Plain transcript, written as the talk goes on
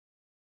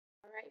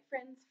right,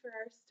 friends, for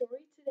our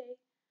story today,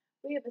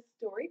 we have a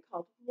story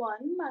called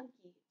One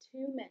Monkey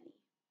Too Many.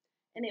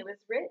 And it was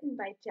written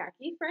by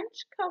Jackie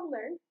French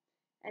Koller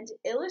and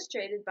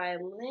illustrated by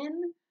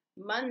Lynn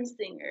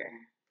Munsinger.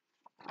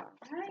 All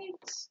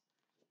right,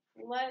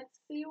 let's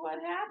see what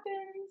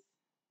happens.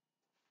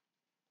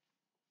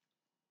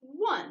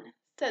 One,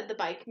 said the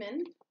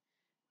bikeman.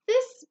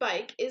 This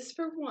bike is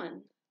for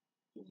one.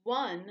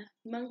 One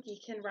monkey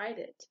can ride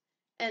it,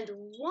 and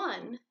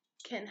one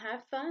can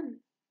have fun.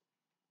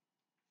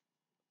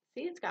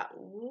 See, it's got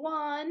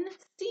one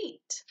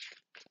seat.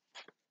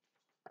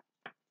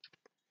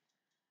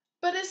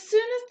 But as soon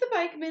as the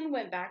bikeman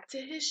went back to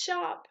his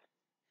shop,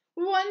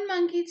 one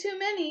monkey too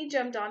many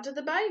jumped onto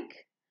the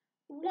bike.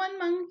 One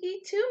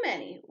monkey too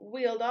many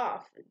wheeled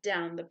off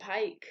down the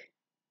pike.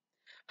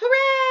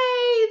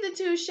 Hooray! The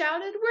two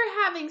shouted.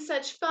 We're having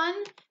such fun.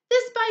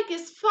 This bike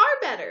is far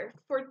better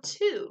for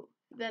two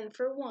than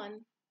for one.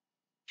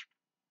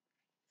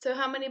 So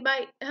how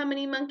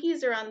many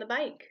monkeys are on the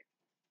bike?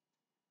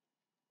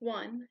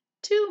 One,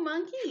 two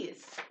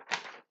monkeys.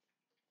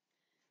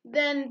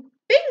 Then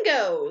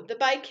bingo! The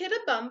bike hit a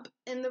bump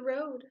in the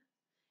road.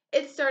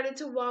 It started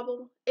to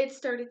wobble. It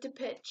started to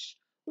pitch.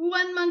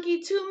 One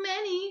monkey too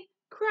many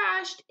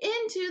crashed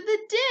into the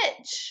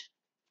ditch.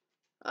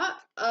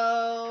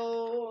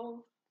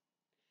 Uh-oh.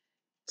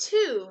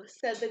 Two,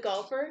 said the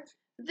golfer.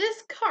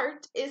 This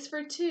cart is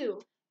for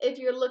two. If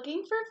you're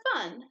looking for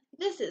fun,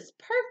 this is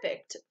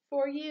perfect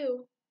for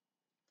you.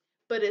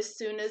 But as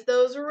soon as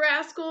those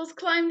rascals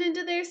climbed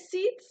into their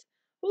seats,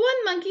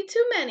 one monkey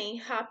too many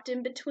hopped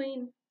in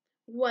between.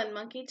 One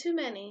monkey too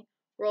many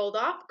rolled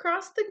off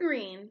across the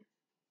green.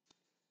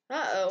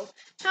 Uh-oh.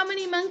 How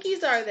many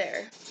monkeys are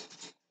there?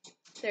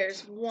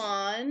 There's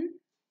one,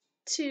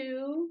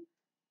 two,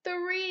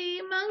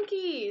 three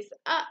monkeys.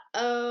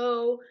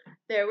 Uh-oh.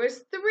 There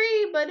was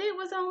three, but it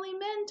was only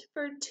meant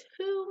for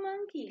two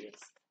monkeys.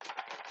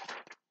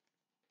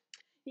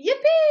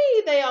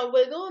 Yippee! They all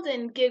wiggled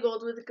and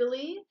giggled with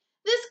glee.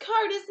 This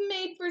cart is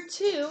made for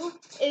two,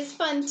 is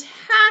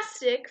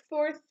fantastic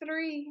for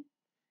three.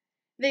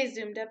 They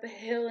zoomed up a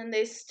hill and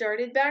they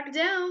started back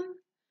down.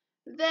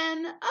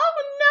 Then, oh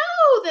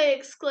no, they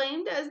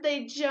exclaimed as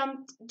they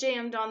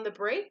jammed on the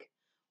brake.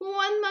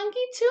 One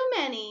monkey too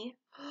many.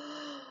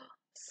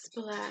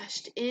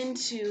 Splashed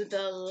into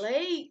the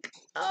lake.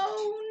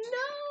 Oh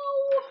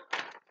no.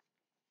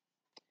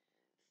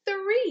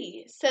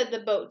 Three, said the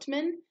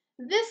boatman.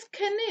 This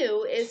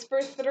canoe is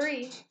for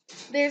three.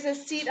 There's a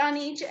seat on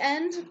each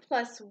end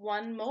plus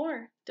one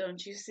more,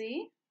 don't you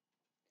see?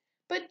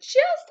 But just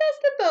as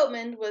the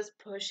boatman was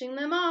pushing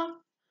them off,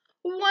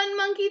 one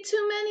monkey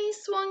too many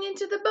swung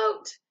into the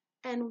boat,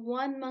 and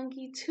one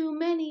monkey too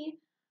many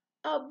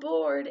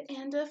aboard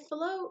and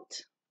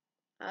afloat.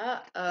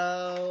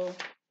 Uh-oh.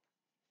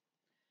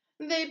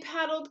 They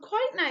paddled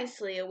quite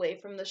nicely away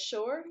from the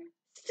shore.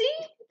 See,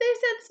 they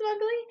said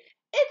smugly,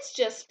 it's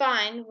just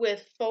fine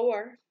with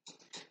four.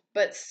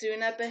 But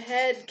soon up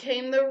ahead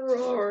came the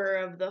roar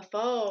of the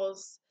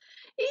falls.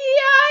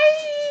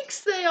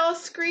 Yikes! They all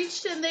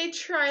screeched and they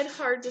tried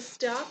hard to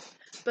stop,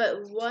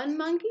 but one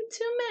monkey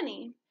too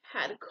many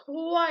had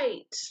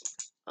quite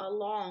a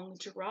long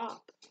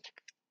drop.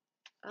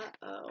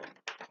 Uh-oh.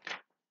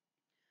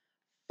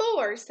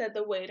 Four, said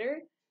the waiter.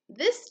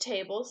 This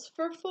table's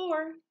for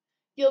four.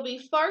 You'll be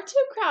far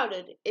too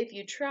crowded if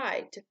you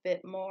try to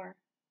fit more.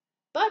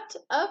 But,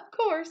 of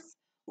course,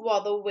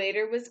 while the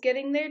waiter was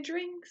getting their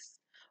drinks,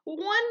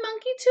 one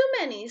monkey too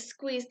many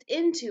squeezed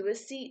into a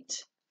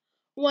seat.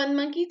 One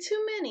monkey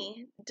too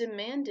many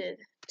demanded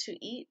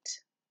to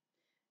eat.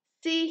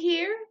 See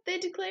here, they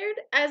declared,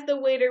 as the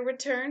waiter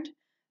returned.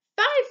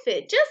 Five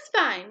fit just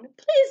fine.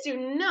 Please do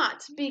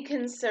not be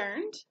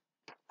concerned.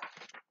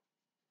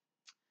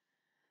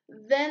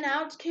 Then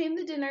out came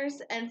the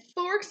dinners, and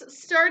forks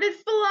started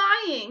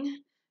flying.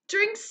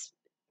 Drinks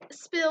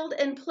spilled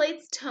and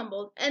plates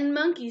tumbled, and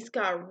monkeys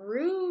got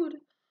rude.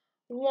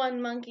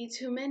 One monkey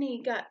too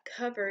many got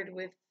covered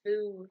with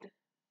food.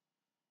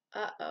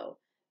 Uh-oh.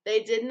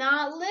 They did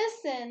not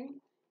listen,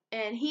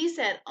 and he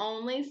said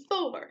only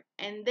four,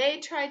 and they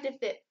tried to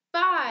fit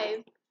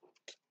five,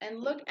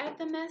 and look at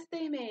the mess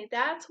they made.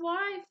 That's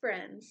why,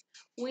 friends,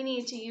 we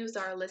need to use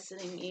our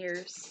listening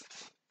ears.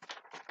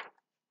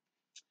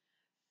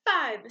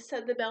 Five,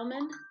 said the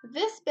bellman.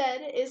 This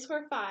bed is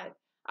for five.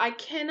 I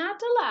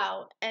cannot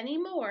allow any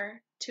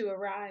more to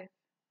arrive.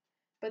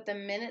 But the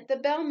minute the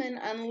bellman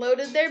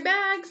unloaded their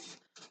bags,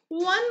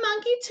 one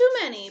monkey too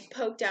many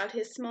poked out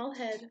his small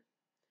head.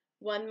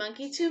 One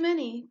monkey too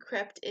many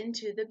crept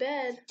into the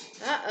bed.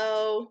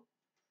 Uh-oh.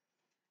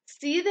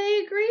 See,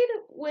 they agreed,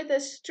 with a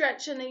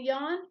stretch and a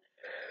yawn.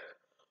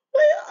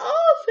 We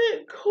all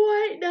fit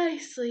quite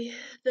nicely.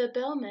 The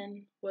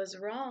bellman was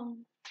wrong.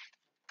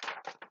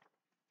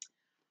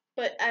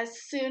 But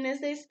as soon as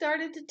they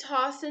started to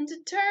toss and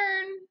to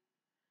turn,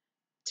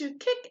 to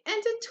kick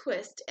and to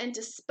twist and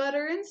to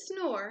sputter and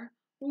snore,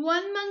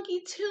 one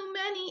monkey too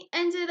many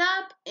ended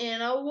up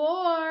in a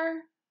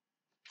war.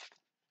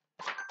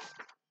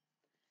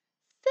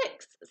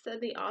 Six,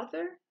 said the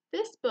author.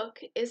 This book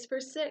is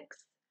for six.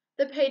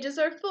 The pages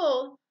are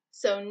full,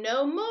 so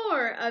no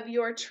more of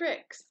your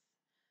tricks.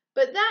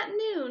 But that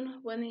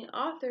noon, when the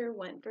author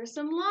went for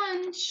some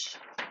lunch,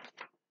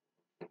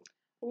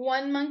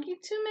 one monkey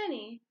too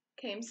many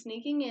came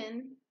sneaking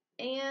in,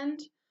 and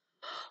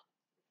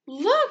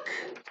look!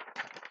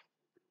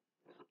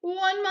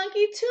 One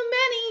monkey too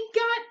many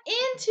got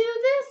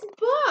into this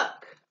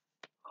book.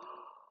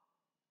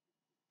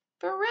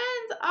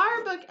 Friends,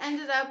 our book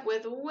ended up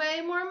with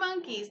way more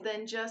monkeys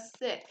than just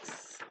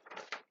 6.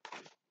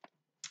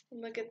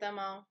 Look at them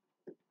all.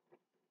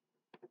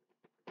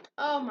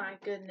 Oh my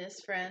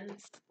goodness,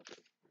 friends.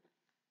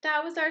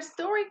 That was our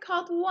story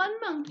called One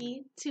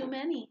Monkey Too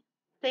Many.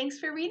 Thanks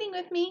for reading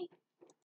with me.